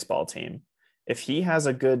Cleveland baseball team. If he has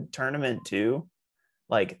a good tournament too,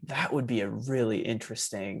 like that would be a really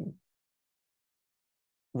interesting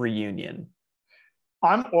reunion.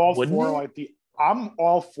 I'm all for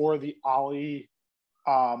the Ollie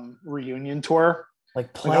reunion tour.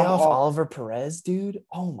 Like playoff Oliver Perez, dude.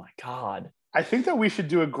 Oh my God. I think that we should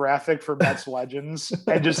do a graphic for Mets legends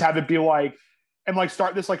and just have it be like, and like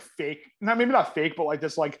start this like fake, maybe not fake, but like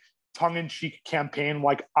this like tongue-in-cheek campaign,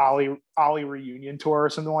 like Ollie reunion tour or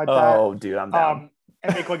something like that. Oh, dude, I'm down.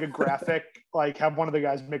 And make like a graphic, like have one of the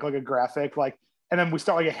guys make like a graphic, like, and then we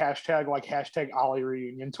start like a hashtag, like hashtag Ollie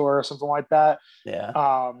reunion tour or something like that.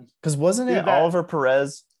 Yeah. Because wasn't it Oliver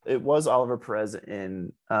Perez? It was Oliver Perez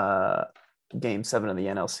in Game 7 of the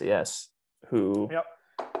NLCS who. Yep.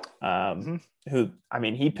 Who, I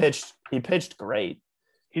mean, he pitched great.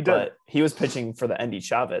 He did. But he was pitching for the Endy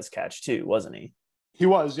Chavez catch too, wasn't he? He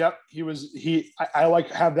was. Yep. I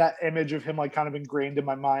like have that image of him like kind of ingrained in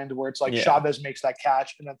my mind where it's like Chavez makes that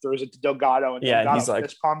catch and then throws it to Delgado and Delgado he's like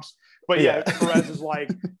fist pumps. But Perez is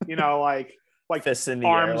like, like fists in the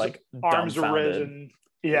arms, air, like arms are risen.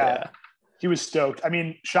 Yeah. He was stoked. I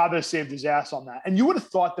mean, Chavez saved his ass on that. And you would have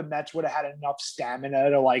thought the Mets would have had enough stamina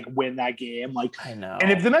to like win that game. Like, I know.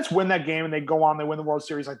 And if the Mets win that game and they go on, they win the World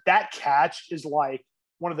Series, like that catch is like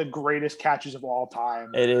one of the greatest catches of all time.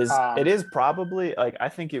 It is. It is probably like, I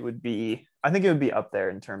think it would be up there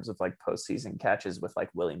in terms of like postseason catches with like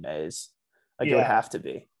Willie Mays. Like it would have to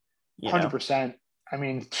be 100%. I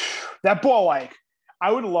mean, that ball, like,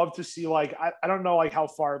 I would love to see, like, I don't know, like, how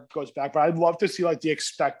far it goes back, but I'd love to see, like, the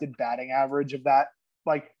expected batting average of that,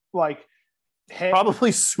 like hit.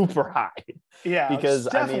 Probably super high. Yeah. Because,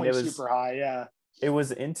 it was super high, yeah. It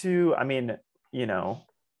was into, I mean,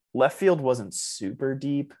 left field wasn't super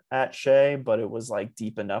deep at Shea, but it was, like,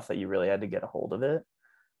 deep enough that you really had to get a hold of it.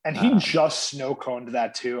 And he just snow coned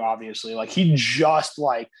that, too, obviously. Like, he just,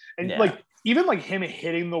 like, and, like, even, like, him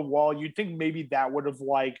hitting the wall, you'd think maybe that would have,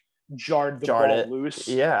 like, jarred the ball loose.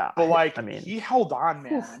 Yeah. But like, I mean, he held on,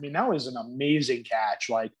 man. I mean, that was an amazing catch.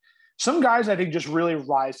 Like some guys, I think just really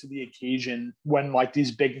rise to the occasion when like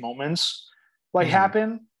these big moments like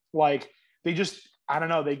happen. Like they just, I don't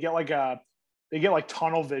know, they get like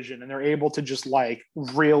tunnel vision and they're able to just like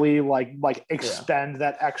really like expend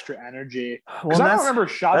that extra energy. Because I don't remember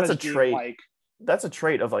Chavez that's a trait. Like, that's a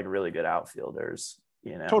trait of like really good outfilders,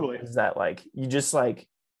 Totally. Is that like you just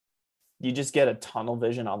get a tunnel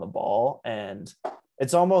vision on the ball and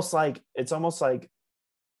it's almost like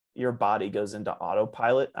your body goes into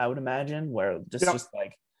autopilot, I would imagine, where just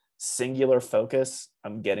like singular focus.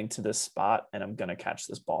 I'm getting to this spot and I'm going to catch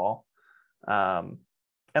this ball. And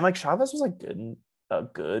like Chavez was like a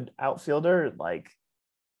good outfielder. Like,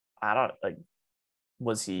 I don't like,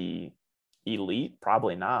 was he elite?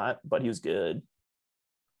 Probably not, but he was good.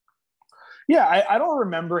 Yeah. I don't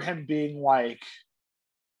remember him being like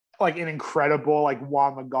an incredible like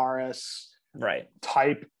Juan Lagares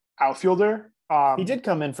type outfielder. He did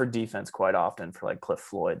come in for defense quite often for like Cliff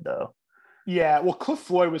Floyd though. Yeah, well, Cliff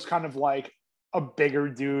Floyd was kind of like a bigger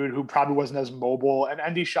dude who probably wasn't as mobile, and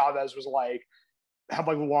Endy Chavez was like had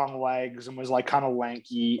like long legs and was like kind of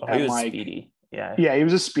lanky and he was like speedy. Yeah, he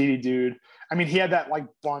was a speedy dude. I mean, he had that like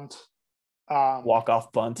bunt, walk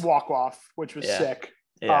off, which was sick.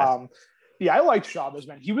 Yeah. Yeah, I liked Chavez,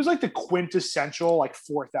 man. He was like the quintessential like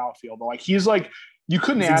fourth outfielder. Like he's like you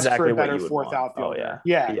couldn't ask for a better fourth outfielder.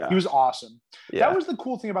 Yeah, he was awesome. Yeah. That was the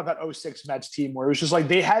cool thing about that 06 Mets team where it was just like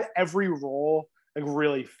they had every role like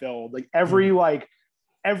really filled. Like every like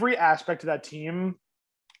every aspect of that team,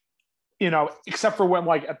 except for when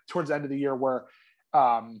towards the end of the year where,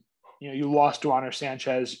 you lost Duaner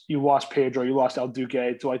Sanchez, you lost Pedro, you lost El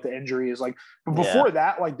Duque to the injuries. But before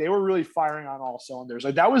that, they were really firing on all cylinders.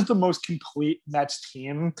 That was the most complete Mets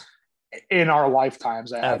team in our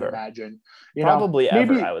lifetimes, I'd imagine. Probably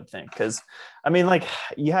ever, I would think. Because,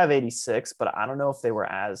 you have 86, but I don't know if they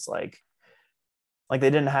were as, they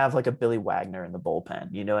didn't have, a Billy Wagner in the bullpen.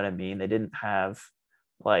 You know what I mean? They didn't have,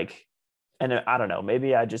 and I don't know.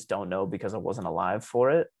 Maybe I just don't know because I wasn't alive for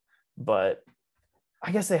it. But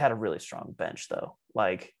I guess they had a really strong bench, though.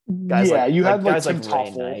 Guys you had guys Tim Ray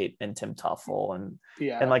Tuffle. Knight and Tim Tuffle, and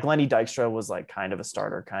Lenny Dykstra was kind of a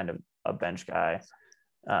starter, kind of a bench guy.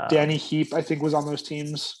 Danny Heap, I think, was on those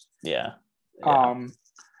teams. Yeah. I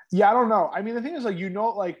don't know. The thing is,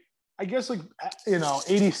 I guess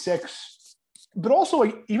 86, but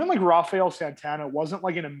also even Rafael Santana wasn't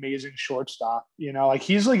an amazing shortstop.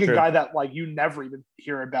 He's a True. guy that you never even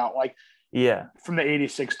hear about. From the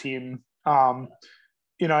 86 team. And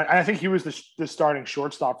I think he was the starting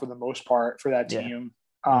shortstop for the most part for that team.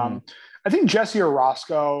 Mm-hmm. I think Jesse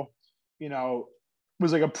Orozco,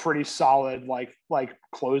 was a pretty solid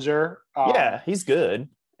closer. He's good.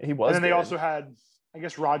 He was. And then they good. also had, I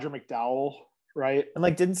guess, Roger McDowell, right? And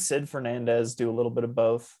didn't Sid Fernandez do a little bit of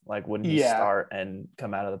both? Wouldn't he start and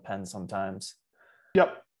come out of the pen sometimes?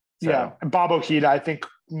 Yep. So. Yeah. And Bob Ojeda, I think,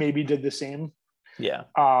 maybe did the same. Yeah.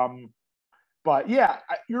 But yeah,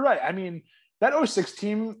 you're right. That 06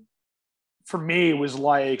 team for me was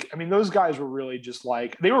those guys were really just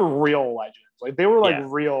they were real legends. They were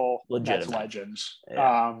real Mets legends.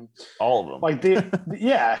 Yeah. All of them.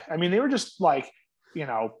 They were just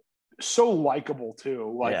so likable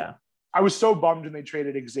too. I was so bummed when they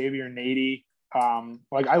traded Xavier Nady.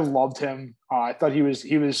 I loved him. I thought he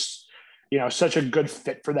was such a good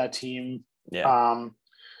fit for that team. Yeah.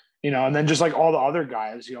 And then just all the other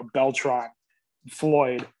guys, Beltran,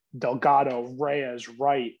 Floyd, Delgado, Reyes,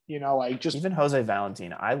 Wright, just even Jose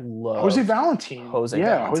Valentin. I love Jose Valentin.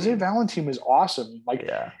 Valentin. Jose Valentin was awesome.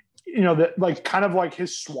 Kind of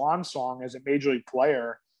his swan song as a major league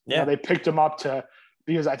player. Yeah. They picked him up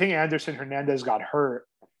because I think Anderson Hernandez got hurt.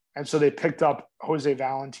 And so they picked up Jose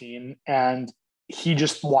Valentin and he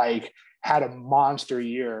just had a monster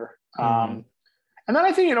year. And then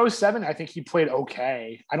I think in 07, I think he played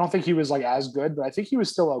okay. I don't think he was as good, but I think he was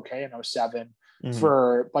still okay in 07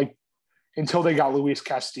 for until they got Luis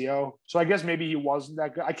Castillo. So I guess maybe he wasn't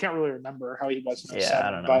that good. I can't really remember how he was in 07. I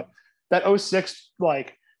don't know. But that 06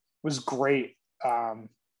 was great.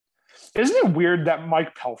 Isn't it weird that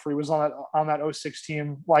Mike Pelfrey was on that 06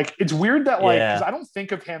 team? It's weird that because I don't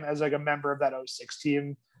think of him as a member of that 06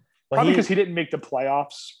 team. Probably because he didn't make the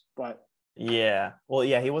playoffs, but yeah. Well,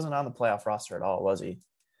 yeah, he wasn't on the playoff roster at all, was he?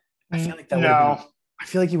 I feel like I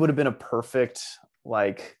feel like he would have been a perfect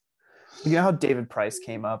how David Price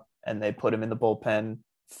came up and they put him in the bullpen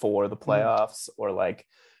for the playoffs, or I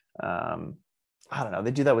don't know.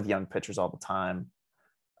 They do that with young pitchers all the time.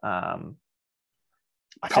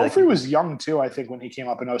 Pelfrey was young too, I think, when he came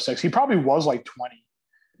up in 06. He probably was 20.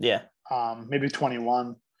 Yeah. Maybe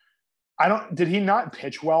 21. Did he not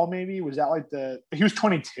pitch well? Maybe was that he was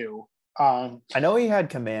 22. I know he had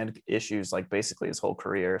command issues basically his whole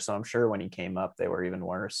career. So I'm sure when he came up, they were even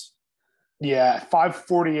worse. Yeah.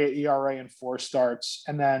 5.48 ERA in 4 starts.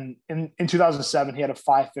 And then in 2007, he had a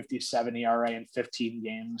 5.57 ERA in 15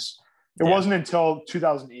 games. It wasn't until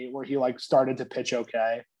 2008 where he started to pitch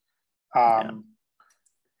okay.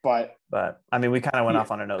 But we kind of went off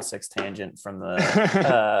on an 06 tangent from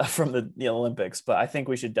the from the Olympics, but I think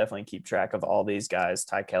we should definitely keep track of all these guys: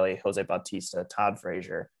 Ty Kelly, Jose Bautista, Todd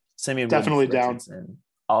Frazier, Simeon definitely down,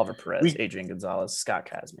 Oliver Perez, Adrian Gonzalez, Scott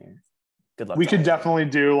Kazmir. Good luck. We could definitely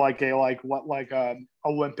do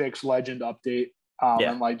Olympics legend update,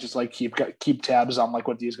 and just keep tabs on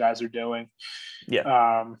what these guys are doing.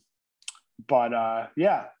 Yeah.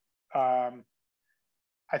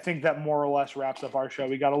 I think that more or less wraps up our show.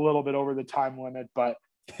 We got a little bit over the time limit, but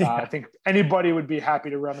I think anybody would be happy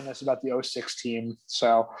to reminisce about the 06 team.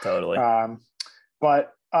 So totally.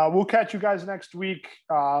 But we'll catch you guys next week.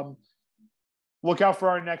 Look out for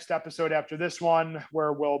our next episode after this one,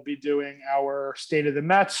 where we'll be doing our State of the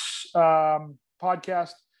Mets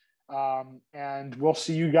podcast. And we'll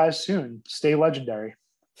see you guys soon. Stay legendary.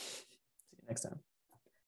 See you next time.